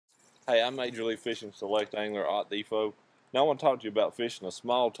Hey, I'm Major League Fishing Select Angler at DeFoe. Now I want to talk to you about fishing a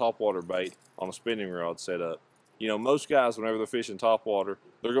small topwater bait on a spinning rod setup. You know, most guys, whenever they're fishing topwater,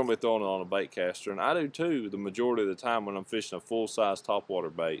 they're going to be throwing it on a bait caster, and I do too the majority of the time when I'm fishing a full-size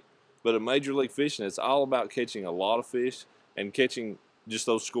topwater bait. But in Major League Fishing, it's all about catching a lot of fish and catching just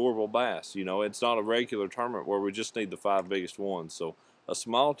those scoreable bass. You know, it's not a regular tournament where we just need the 5 biggest ones. So a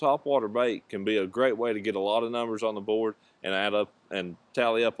small topwater bait can be a great way to get a lot of numbers on the board and add up and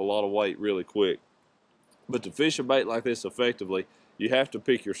tally up a lot of weight really quick. But to fish a bait like this effectively, you have to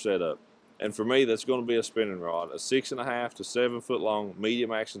pick your setup. And for me, that's going to be a spinning rod, a 6.5 to 7 foot long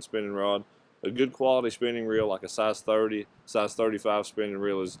medium action spinning rod. A good quality spinning reel like a size 30, size 35 spinning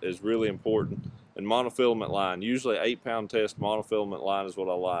reel is really important. And monofilament line, usually 8-pound test monofilament line is what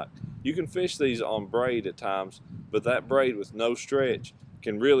I like. You can fish these on braid at times, but that braid with no stretch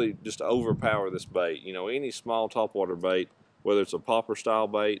can really just overpower this bait. You know, any small topwater bait, whether it's a popper style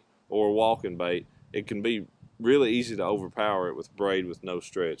bait or a walking bait, it can be really easy to overpower it with braid with no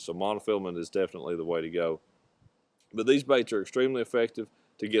stretch. So monofilament is definitely the way to go. But these baits are extremely effective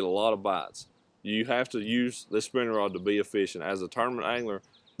to get a lot of bites. You have to use this spinning rod to be efficient. As a tournament angler,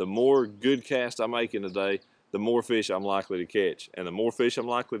 the more good casts I make in a day, the more fish I'm likely to catch. And the more fish I'm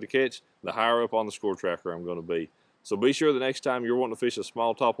likely to catch, the higher up on the score tracker I'm going to be. So be sure the next time you're wanting to fish a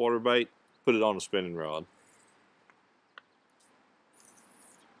small topwater bait, put it on a spinning rod.